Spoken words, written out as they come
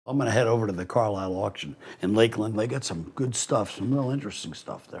I'm gonna head over to the Carlisle auction in Lakeland. They got some good stuff, some real interesting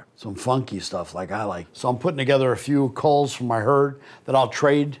stuff there. Some funky stuff like I like. So I'm putting together a few culls from my herd that I'll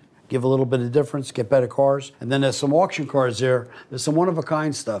trade, give a little bit of difference, get better cars. And then there's some auction cars there. There's some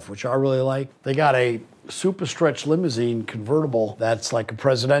one-of-a-kind stuff, which I really like. They got a super stretch limousine convertible that's like a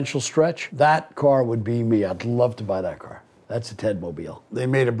presidential stretch. That car would be me. I'd love to buy that car. That's a Ted Mobile. They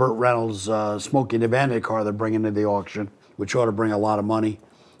made a Burt Reynolds Smokey and the Bandit car they're bringing to the auction, which ought to bring a lot of money.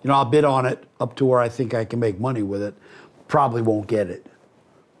 You know, I'll bid on it up to where I think I can make money with it. Probably won't get it,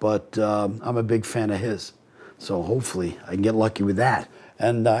 but I'm a big fan of his. So hopefully I can get lucky with that.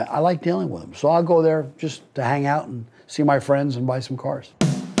 And I like dealing with him. So I'll go there just to hang out and see my friends and buy some cars.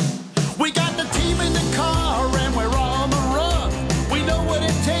 We got the team in the car and we're on the run. We know what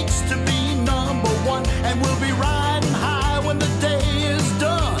it takes to be number one, and we'll be riding high when the day is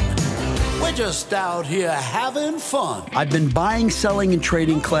done. We're just out here having fun. I've been buying, selling, and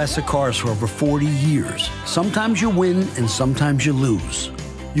trading classic cars for over 40 years. Sometimes you win and sometimes you lose.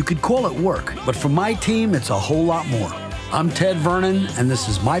 You could call it work, but for my team, it's a whole lot more. I'm Ted Vernon, and this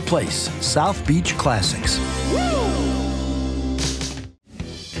is my place, South Beach Classics.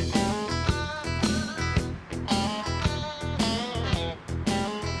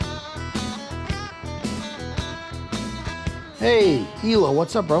 Hey, Elo,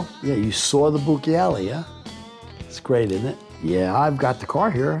 what's up, bro? Yeah, you saw the Bucchiali, yeah? It's great, isn't it? Yeah, I've got the car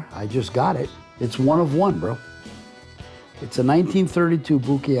here. I just got it. It's one of one, bro. It's a 1932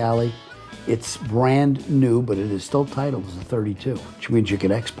 Bucchiali. It's brand new, but it is still titled as a 32, which means you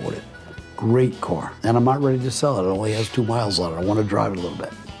can export it. Great car. And I'm not ready to sell it. It only has 2 miles on it. I want to drive it a little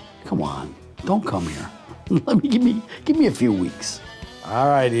bit. Come on, don't come here. Give me a few weeks. All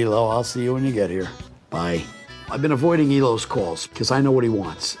right, Elo, I'll see you when you get here. Bye. I've been avoiding Elo's calls because I know what he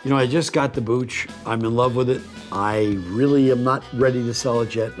wants. You know, I just got the Booch. I'm in love with it. I really am not ready to sell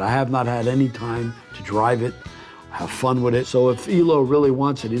it yet. I have not had any time to drive it, have fun with it. So if Elo really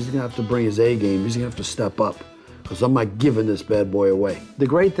wants it, he's gonna have to bring his A game. He's gonna have to step up because I'm not giving this bad boy away. The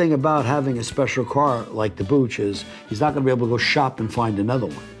great thing about having a special car like the Booch is he's not gonna be able to go shop and find another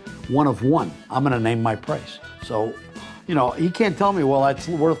one. One of one. I'm gonna name my price. So, you know, he can't tell me, well, that's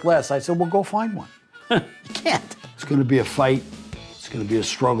worth less. I said, well, go find one. You can't. It's gonna be a fight. It's gonna be a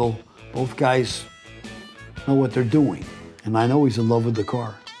struggle. Both guys know what they're doing. And I know he's in love with the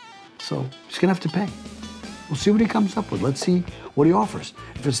car. So he's gonna have to pay. We'll see what he comes up with. Let's see what he offers.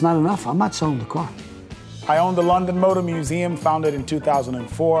 If it's not enough, I'm not selling the car. I own the London Motor Museum, founded in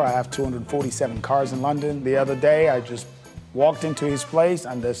 2004. I have 247 cars in London. The other day, I just walked into his place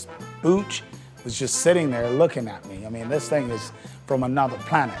and this Booch was just sitting there looking at me. I mean, this thing is from another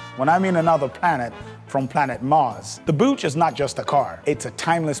planet. When I mean another planet, from planet Mars. The Booch is not just a car. It's a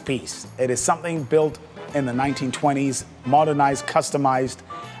timeless piece. It is something built in the 1920s, modernized, customized,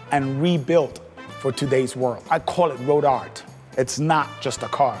 and rebuilt for today's world. I call it road art. It's not just a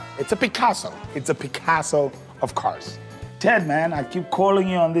car. It's a Picasso. It's a Picasso of cars. Ted, man, I keep calling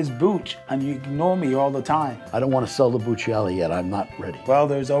you on this Booch, and you ignore me all the time. I don't want to sell the Bucchiali yet. I'm not ready. Well,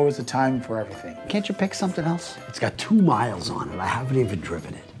 there's always a time for everything. Can't you pick something else? It's got 2 miles on it. I haven't even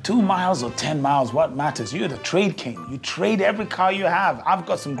driven it. 2 miles or 10 miles, what matters? You're the trade king. You trade every car you have. I've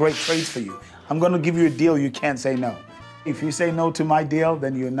got some great trades for you. I'm gonna give you a deal you can't say no. If you say no to my deal,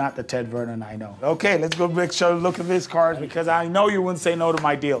 then you're not the Ted Vernon I know. Okay, let's go make sure look at this car because I know you wouldn't say no to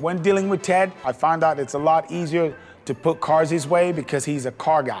my deal. When dealing with Ted, I found out it's a lot easier to put cars his way because he's a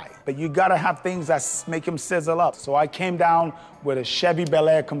car guy. But you gotta have things that make him sizzle up. So I came down with a Chevy Bel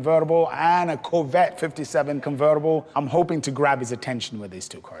Air convertible and a Corvette 57 convertible. I'm hoping to grab his attention with these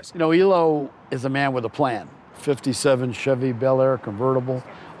 2 cars. You know, Elo is a man with a plan. 57 Chevy Bel Air convertible,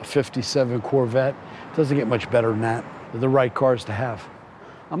 a 57 Corvette. Doesn't get much better than that. They're the right cars to have.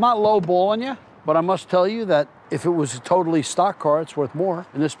 I'm not lowballing you, but I must tell you that if it was a totally stock car, it's worth more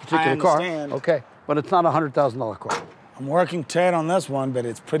in this particular car. I understand. Okay, but it's not a $100,000 car. I'm working Ted on this one, but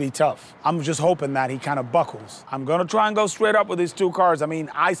it's pretty tough. I'm just hoping that he kind of buckles. I'm gonna try and go straight up with these 2 cars. I mean,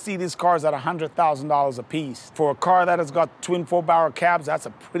 I see these cars at $100,000 a piece. For a car that has got twin 4-barrel cabs, that's a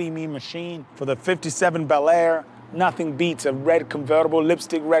pretty mean machine. For the 57 Bel Air, nothing beats a red convertible,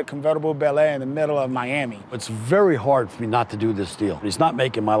 lipstick red convertible Bel Air in the middle of Miami. It's very hard for me not to do this deal. He's not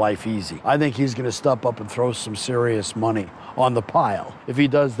making my life easy. I think he's gonna step up and throw some serious money on the pile. If he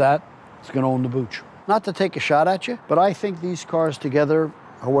does that, he's gonna own the Booch. Not to take a shot at you, but I think these cars together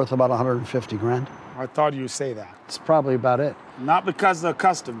are worth about 150 grand. I thought you'd say that. It's probably about it. Not because they're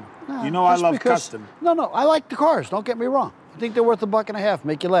custom. No, you know I love custom. No, I like the cars, don't get me wrong. I think they're worth $1.50,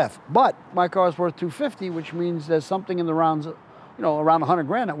 make you laugh. But my car's worth $250, which means there's something in the rounds, you know, around 100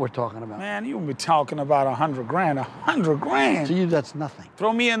 grand that we're talking about. Man, you be talking about 100 grand. 100 grand. To you, that's nothing.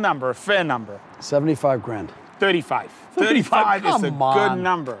 Throw me a number, a fair number. 75 grand. 35. 35 is a come on. good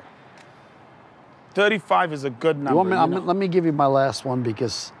number. 35 is a good number. Let me give you my last one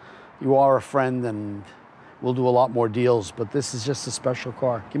because you are a friend and we'll do a lot more deals, but this is just a special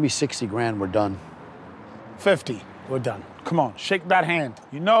car. Give me 60 grand, we're done. 50, we're done. Come on, shake that hand.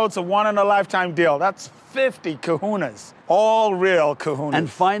 You know it's a one-in-a-lifetime deal. That's 50 kahunas, all real kahunas. And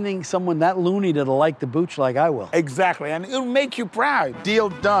finding someone that loony that'll like the booch like I will. Exactly, and it'll make you proud. Deal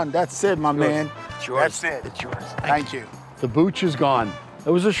done, that's it, my man. It's yours. That's it. It's yours. Thank you. The booch is gone.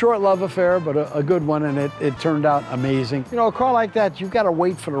 It was a short love affair, but a good one, and it turned out amazing. You know, a car like that, you've got to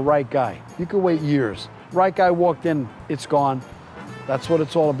wait for the right guy. You could wait years. Right guy walked in, it's gone. That's what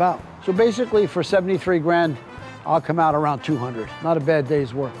it's all about. So basically, for 73 grand, I'll come out around 200. Not a bad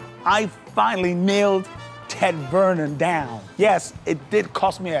day's work. I finally nailed Ted Vernon down. Yes, it did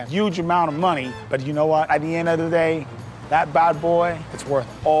cost me a huge amount of money, but you know what? At the end of the day, that bad boy, it's worth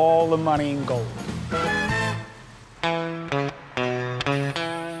all the money in gold.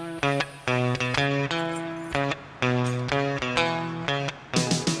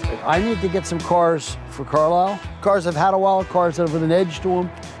 I need to get some cars for Carlisle. Cars I've had a while, cars that have an edge to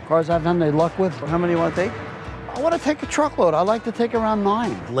them, cars I've had any luck with. How many you want to take? I want to take a truckload. I like to take around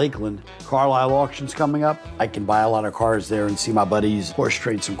 9. Lakeland, Carlisle auction's coming up. I can buy a lot of cars there and see my buddies horse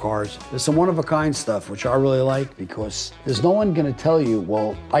trade some cars. There's some one-of-a-kind stuff, which I really like because there's no one going to tell you,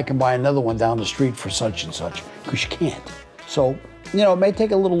 well, I can buy another one down the street for such and such, because you can't. So, you know, it may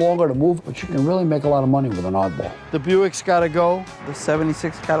take a little longer to move, but you can really make a lot of money with an oddball. The Buick's got to go. The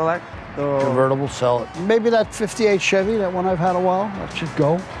 76 Cadillac? The Convertible, sell it. Maybe that 58 Chevy, that one I've had a while, that should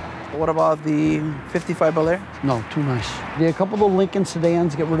go. What about the 55 Bel Air? No, too nice. Yeah, a couple of Lincoln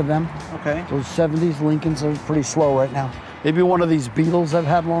sedans, get rid of them. Okay. Those 70s Lincolns are pretty slow right now. Maybe one of these Beetles I've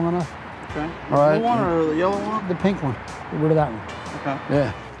had long enough. Okay. All right. The blue one or the yellow one? The pink one. Get rid of that one. Okay.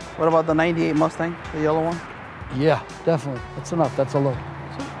 Yeah. What about the 98 Mustang, the yellow one? Yeah, definitely. That's enough. That's a load.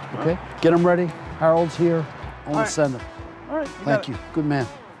 Okay. Get them ready. Harold's here. I want to send them. All right. Thank you. Good man.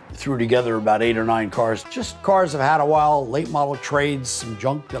 Threw together about 8 or 9 cars. Just cars I've had a while, late model trades, some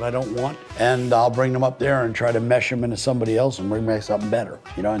junk that I don't want. And I'll bring them up there and try to mesh them into somebody else and bring back something better.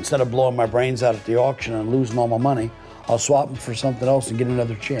 You know, instead of blowing my brains out at the auction and losing all my money, I'll swap them for something else and get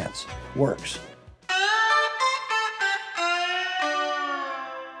another chance. Works.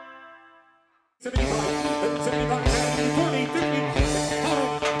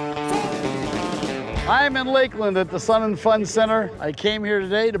 I'm in Lakeland at the Sun and Fun Center. I came here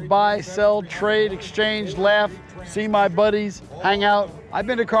today to buy, sell, trade, exchange, laugh, see my buddies, hang out. I've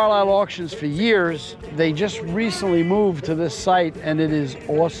been to Carlisle auctions for years. They just recently moved to this site and it is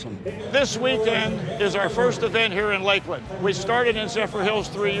awesome. This weekend is our first event here in Lakeland. We started in Zephyr Hills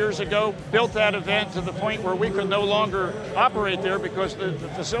 3 years ago, built that event to the point where we could no longer operate there because the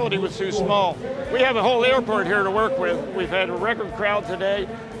facility was too small. We have a whole airport here to work with. We've had a record crowd today.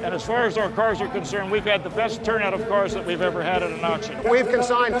 And as far as our cars are concerned, we've had the best turnout of cars that we've ever had at an auction. We've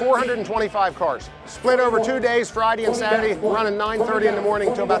consigned 425 cars, split over 2 days, Friday and Saturday, running 9:30 in the morning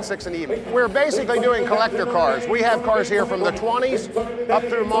until about 6 in the evening. We're basically doing collector cars. We have cars here from the 20s up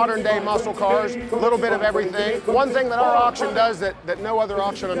through modern day muscle cars, a little bit of everything. One thing that our auction does that no other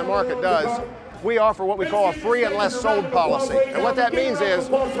auction on the market does, we offer what we call a free unless sold policy. And what that means is,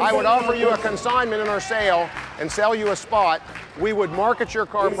 I would offer you a consignment in our sale and sell you a spot. We would market your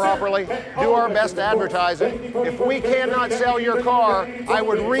car properly, do our best to advertise it. If we cannot sell your car, I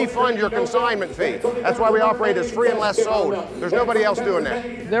would refund your consignment fee. That's why we operate as free unless sold. There's nobody else doing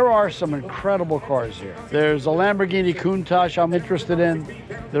that. There are some incredible cars here. There's a Lamborghini Countach I'm interested in.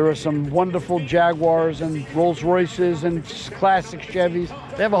 There are some wonderful Jaguars and Rolls Royces and classic Chevys.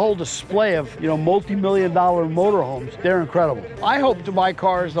 They have a whole display of, you know, multi-million-dollar motorhomes. They're incredible. I hope to buy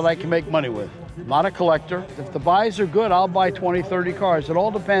cars that I can make money with. I'm not a collector. If the buys are good, I'll buy 20, 30 cars. It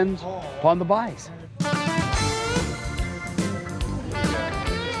all depends upon the buys.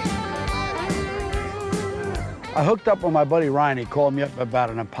 I hooked up with my buddy Ryan. He called me up about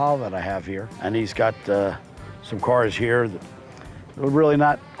an Impala that I have here, and he's got some cars here that are really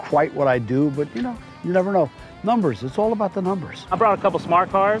not quite what I do, but you know, you never know. Numbers, it's all about the numbers. I brought a couple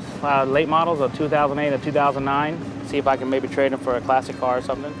smart cars, late models of 2008 and 2009. See if I can maybe trade them for a classic car or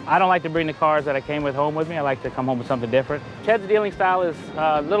something. I don't like to bring the cars that I came with home with me. I like to come home with something different. Ted's dealing style is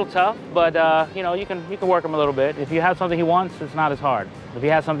a little tough, but you know, you can work him a little bit. If you have something he wants, it's not as hard. If he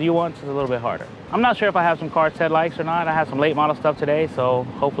has something you want, it's a little bit harder. I'm not sure if I have some cars Ted likes or not. I have some late model stuff today, so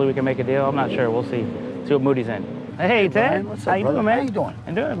hopefully we can make a deal. I'm not sure. We'll see. See what Moody's in. Hey, Ted. Brian, what's up, how you brother? doing, man? How you doing?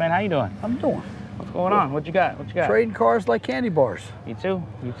 I'm doing, man. How you doing? I'm doing. What's going on? What you got? What you got? Trading cars like candy bars. Me too.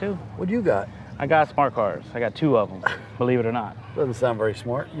 Me too. What do you got? I got smart cars. I got 2 of them, believe it or not. Doesn't sound very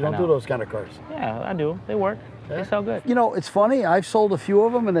smart. You don't know. do those kind of cars. Yeah, I do. They work. They sell good. You know, it's funny. I've sold a few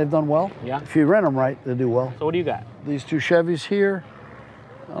of them and they've done well. Yeah. If you rent them right, they do well. So what do you got? These 2 Chevys here,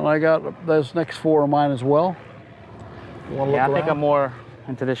 and I got those next 4 of mine as well. You want to Yeah, look I think around? I'm more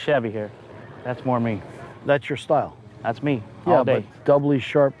into this Chevy here. That's more me. That's your style. That's me. Yeah, all day. but doubly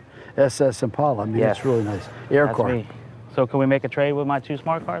sharp SS Impala. I mean, Yes. it's really nice. Air That's car. me. So can we make a trade with my 2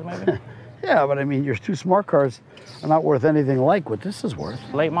 smart cars, maybe? Yeah, but I mean, your 2 smart cars are not worth anything like what this is worth.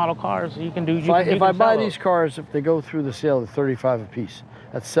 Late model cars, you can do. If I buy these cars, if they go through the sale, they're 35 a piece.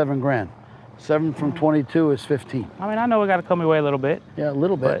 That's $7 grand. 7 from 22 is 15. I mean, I know we got to come away a little bit. Yeah, a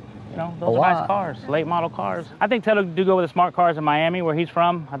little bit. But, you know, those are nice cars, late model cars. I think Ted will do go with the smart cars in Miami, where he's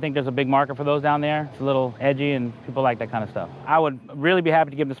from. I think there's a big market for those down there. It's a little edgy, and people like that kind of stuff. I would really be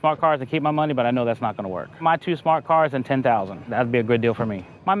happy to give him the smart cars and keep my money, but I know that's not going to work. My 2 smart cars and 10,000. That'd be a good deal for me.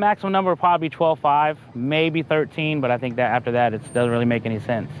 My maximum number would probably be 12.5, maybe 13, but I think that after that, it doesn't really make any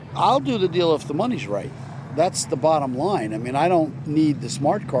sense. I'll do the deal if the money's right. That's the bottom line. I mean, I don't need the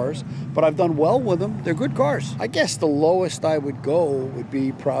smart cars, but I've done well with them. They're good cars. I guess the lowest I would go would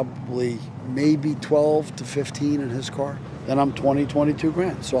be probably maybe 12 to 15 in his car. Then I'm 20, 22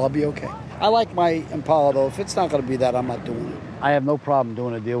 grand, so I'll be okay. I like my Impala, though. If it's not going to be that, I'm not doing it. I have no problem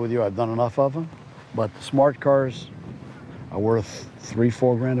doing a deal with you. I've done enough of them. But the smart cars are worth 3,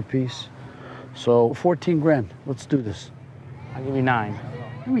 4 grand a piece. So 14 grand. Let's do this. I'll give you 9.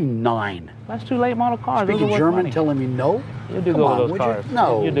 What do you mean 9? That's 2 late model cars. Those are Speaking worth German, money. telling me no? You do Come go on, with those would cars. you?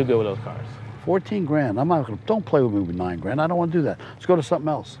 No. You do go with those cars. 14 grand. I'm not gonna, don't play with me with 9 grand. I don't want to do that. Let's go to something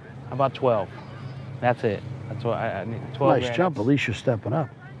else. How about 12? That's it. That's what I need. 12 Nice grand. jump. At least you're stepping up.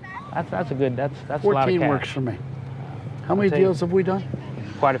 That's a good. That's a lot of 14 cash. works for me. How many tell you. deals have we done?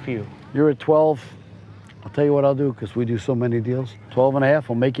 Quite a few. You're at 12. I'll tell you what I'll do, because we do so many deals. 12 and a half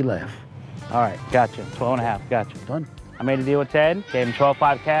will make you laugh. All right, gotcha. 12 and a half, gotcha. Done. I made a deal with Ted, gave him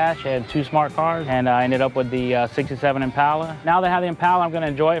 12.5 cash, and 2 smart cars, and I ended up with the 67 Impala. Now that I have the Impala, I'm gonna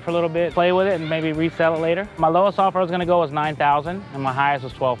enjoy it for a little bit, play with it, and maybe resell it later. My lowest offer I was gonna go was 9,000, and my highest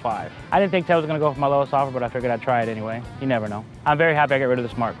was 12.5. I didn't think Ted was gonna go for my lowest offer, but I figured I'd try it anyway. You never know. I'm very happy I got rid of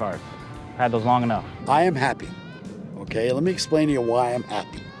the smart cars. I had those long enough. I am happy. Okay, let me explain to you why I'm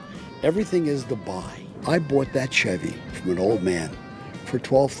happy. Everything is the buy. I bought that Chevy from an old man for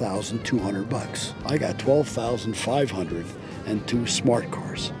 $12,200. I got $12,500 and 2 smart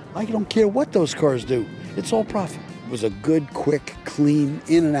cars. I don't care what those cars do. It's all profit. It was a good, quick, clean,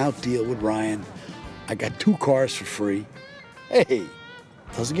 in and out deal with Ryan. I got 2 cars for free. Hey,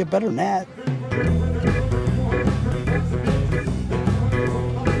 doesn't get better than that.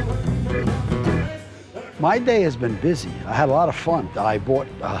 My day has been busy. I had a lot of fun. I bought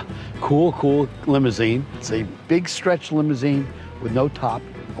a cool limousine. It's a big stretch limousine with no top.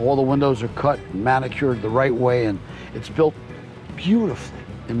 All the windows are cut and manicured the right way, and it's built beautifully.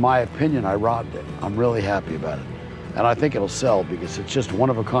 In my opinion, I robbed it. I'm really happy about it. And I think it'll sell because it's just one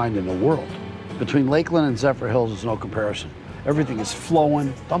of a kind in the world. Between Lakeland and Zephyr Hills, there's no comparison. Everything is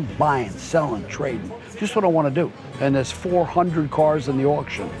flowing. I'm buying, selling, trading. Just what I want to do. And there's 400 cars in the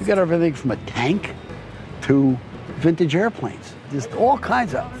auction. You got everything from a tank to vintage airplanes. Just all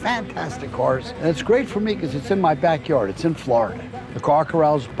kinds of fantastic cars. And it's great for me because it's in my backyard. It's in Florida. The car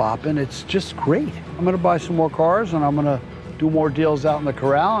corral's bopping. It's just great. I'm going to buy some more cars, and I'm going to do more deals out in the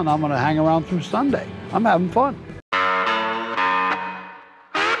corral, and I'm going to hang around through Sunday. I'm having fun.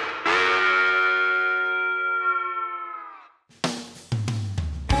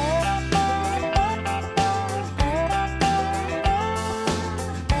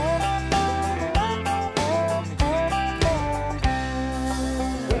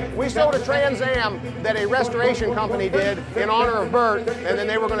 We sold a Trans Am that a restoration company did in honor of Burt, and then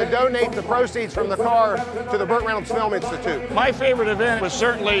they were going to donate the proceeds from the car to the Burt Reynolds Film Institute. My favorite event was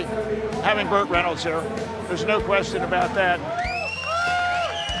certainly having Burt Reynolds here. There's no question about that.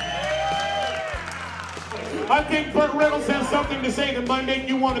 I think Burt Reynolds has something to say that might make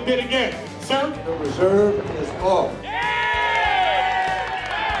you want to bid again. Sir? The reserve is off.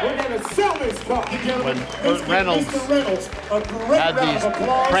 We're going to sell this car. When Burt Reynolds Mr. Reynolds, a great had round these of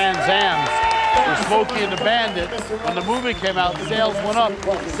applause. Trans Ams for Smokey and the Bandit, when the movie came out, sales went up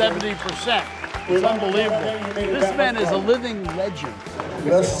 70%. It's unbelievable. This man is a living legend.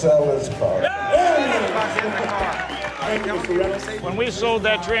 Let's sell this car. When we sold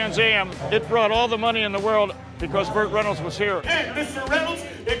that Trans Am, it brought all the money in the world because Burt Reynolds was here. And Mr. Reynolds,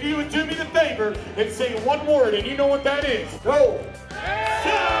 if you would do me the favor and say one word, and you know what that is. Go.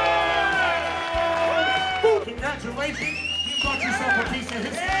 Congratulations, you got yourself a piece of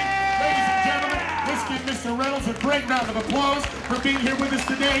history. Ladies and gentlemen, Let's give Mr. Reynolds a great round of applause for being here with us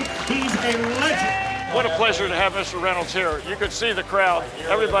today. He's a legend. What a pleasure to have Mr. Reynolds here. You could see the crowd.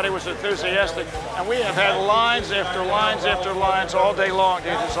 Everybody was enthusiastic, and we have had lines after lines after lines all day long to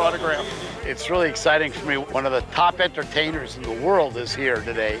get his autograph. It's really exciting for me. One of the top entertainers in the world is here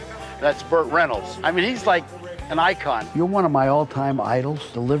today. That's Burt Reynolds. I mean, he's like an icon. You're one of my all-time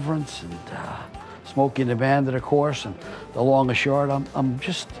idols, Deliverance and Smokey and the Bandit, of course, and The Longest Yard. I'm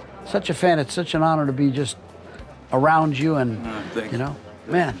just such a fan. It's such an honor to be just around you and, you know,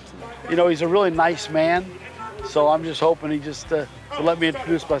 man. You know, he's a really nice man, so I'm just hoping he just to let me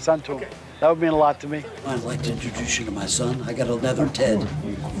introduce my son to him. That would mean a lot to me. I'd like to introduce you to my son. I got another Ted.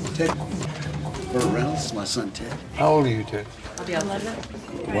 Ted. Burt Reynolds, my son Ted. How old are you, Ted? I'll be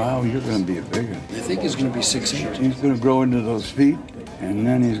 11. Wow, you're going to be a big one. I think he's going to be 6'8". He's going to grow into those feet, and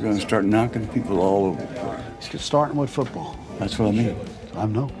then he's going to start knocking people all over the place. He's starting with football. That's what I mean.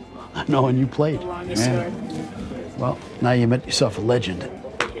 I know, and you played. Man. Well, now you met yourself a legend.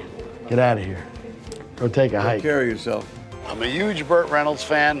 Get out of here. Go take a hike. Take care of yourself. I'm a huge Burt Reynolds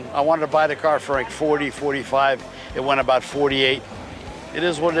fan. I wanted to buy the car for like 40, 45. It went about 48. It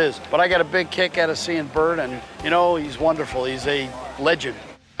is what it is. But I got a big kick out of seeing Burt, and you know, he's wonderful. He's a legend.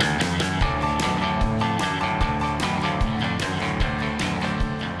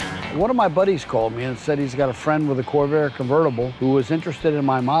 One of my buddies called me and said he's got a friend with a Corvair convertible who was interested in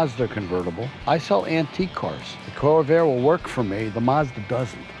my Mazda convertible. I sell antique cars. The Corvair will work for me, the Mazda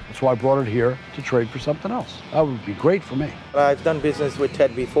doesn't. That's why I brought it here to trade for something else. That would be great for me. I've done business with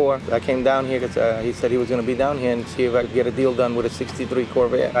Ted before. I came down here because he said he was going to be down here and see if I could get a deal done with a '63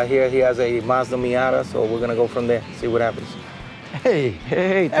 Corvair. I hear he has a Mazda Miata, so we're going to go from there, see what happens. Hey.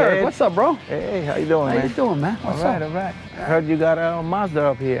 Hey, Ted. Eric, what's up, bro? Hey, how you doing, man? How you doing, man? What's up? All right. I heard you got a Mazda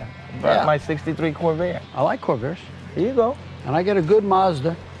up here. Yeah. My '63 Corvair. I like Corvairs. Here you go. And I get a good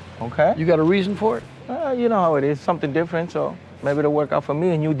Mazda. Okay. You got a reason for it? You know how it is, something different, so maybe it'll work out for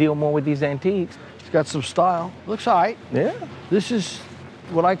me and you deal more with these antiques. It's got some style. Looks all right. Yeah. This is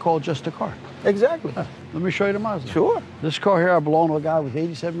what I call just a car. Exactly. Let me show you the Mazda. Sure. This car here, I belong to a guy who was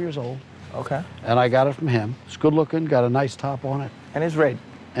 87 years old. Okay. And I got it from him. It's good looking, got a nice top on it. And it's red.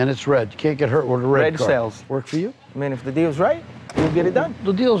 And it's red. You can't get hurt with a red car. sells. Work for you? I mean, if the deal's right, we'll get it done.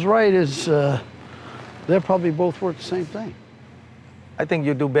 The deal's right is, they're probably both worth the same thing. I think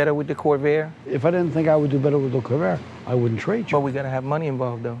you'll do better with the Corvair. If I didn't think I would do better with the Corvair, I wouldn't trade you. But we gotta have money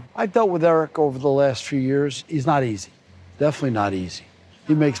involved, though. I've dealt with Eric over the last few years. He's not easy. Definitely not easy.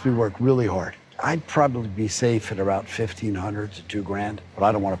 He makes me work really hard. I'd probably be safe at about $1,500 to $2,000, but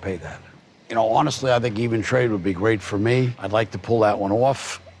I don't want to pay that. You know, honestly, I think even trade would be great for me. I'd like to pull that one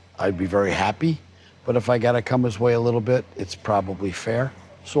off. I'd be very happy. But if I got to come his way a little bit, it's probably fair.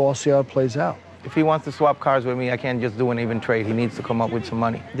 So I'll see how it plays out. If he wants to swap cars with me, I can't just do an even trade. He needs to come up with some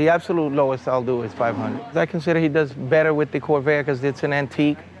money. The absolute lowest I'll do is $500. I consider he does better with the Corvair because it's an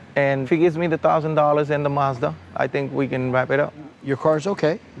antique. And if he gives me the $1,000 and the Mazda, I think we can wrap it up. Your car's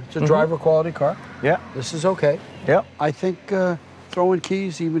okay. It's a driver quality car. Yeah. This is okay. Yep. I think throw in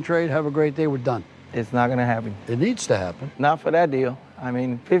keys, even trade, have a great day, we're done. It's not gonna happen. It needs to happen. Not for that deal. I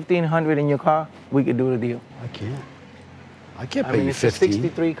mean, $1,500 in your car, we could do the deal. I can't. I can't pay I mean, you it's 15. a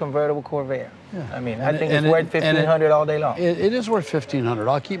 '63 convertible Corvair. Yeah. I mean, I think it's worth $1,500 all day long. It is worth $1,500.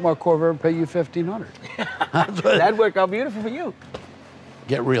 I'll keep my Corvair and pay you $1,500. That'd work out beautiful for you.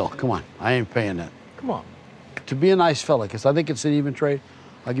 Get real. Come on. I ain't paying that. Come on. To be a nice fella, because I think it's an even trade,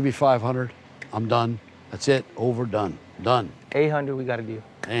 I'll give you $500. I'm done. That's it. Over. Done. Done. $800, we got a deal.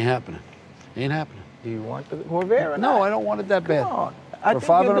 Ain't happening. Ain't happening. Do you want the Corvair or not? No, I don't want it that bad. Come on. I think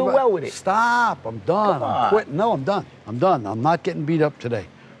 $500 you'll do well with it. Stop. I'm done. Come I'm on. quitting. No, I'm done. I'm done. I'm not getting beat up today.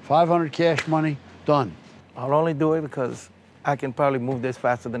 $500 cash money, done. I'll only do it because I can probably move this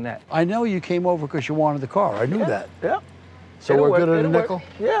faster than that. I know you came over because you wanted the car. I knew that. Yeah. So we're good at a nickel?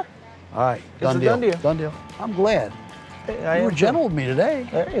 Yeah. All right. It's Done a deal. done deal. Done deal. I'm glad. Hey, You were gentle with me today.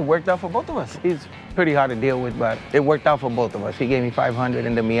 Hey, it worked out for both of us. He's pretty hard to deal with, but it worked out for both of us. He gave me $500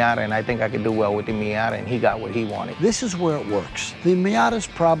 in the Miata, and I think I could do well with the Miata, and he got what he wanted. This is where it works. The Miata's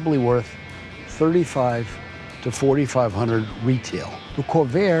probably worth $3,500 to $4,500 retail. The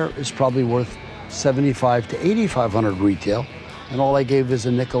Corvair is probably worth $7,500 to $8,500 retail, and all I gave is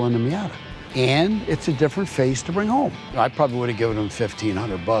a nickel in the Miata. And it's a different face to bring home. I probably would have given him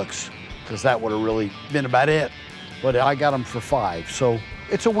 $1,500 because that would have really been about it. But I got him for $5,000, so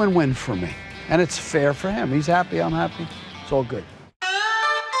it's a win-win for me. And it's fair for him. He's happy, I'm happy. It's all good.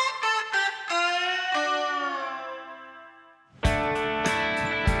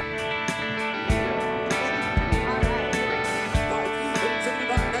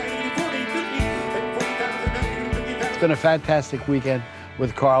 It's been a fantastic weekend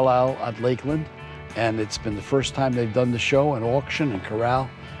with Carlisle at Lakeland. and it's been the first time they've done the show and auction and corral,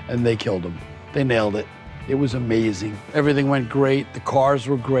 and they killed them. They nailed it. It was amazing. Everything went great. The cars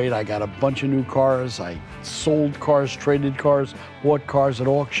were great. I got a bunch of new cars. I sold cars, traded cars, bought cars at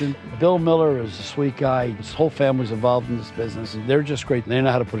auction. Bill Miller is a sweet guy. His whole family's involved in this business, and they're just great. They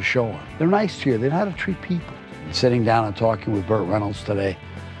know how to put a show on. They're nice to you. They know how to treat people. Sitting down and talking with Burt Reynolds today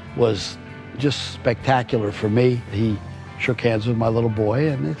was just spectacular for me. He shook hands with my little boy,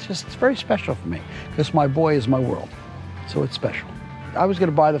 and it's very special for me because my boy is my world, so it's special. I was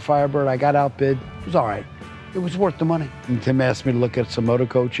gonna buy the Firebird. I got outbid. It was all right. It was worth the money. And Tim asked me to look at some motor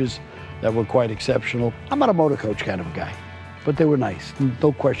coaches that were quite exceptional. I'm not a motor coach kind of a guy, but they were nice,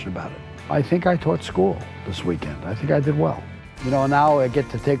 no question about it. I think I taught school this weekend. I think I did well. You know, now I get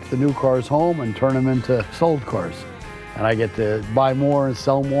to take the new cars home and turn them into sold cars. And I get to buy more and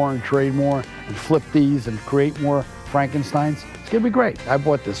sell more and trade more and flip these and create more Frankensteins. It's gonna be great. I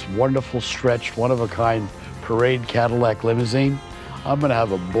bought this wonderful stretched, one-of-a-kind parade Cadillac limousine. I'm gonna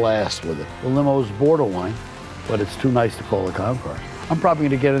have a blast with it. The limo's borderline, but it's too nice to call a clown car. I'm probably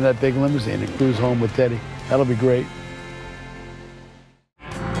gonna get in that big limousine and cruise home with Teddy. That'll be great.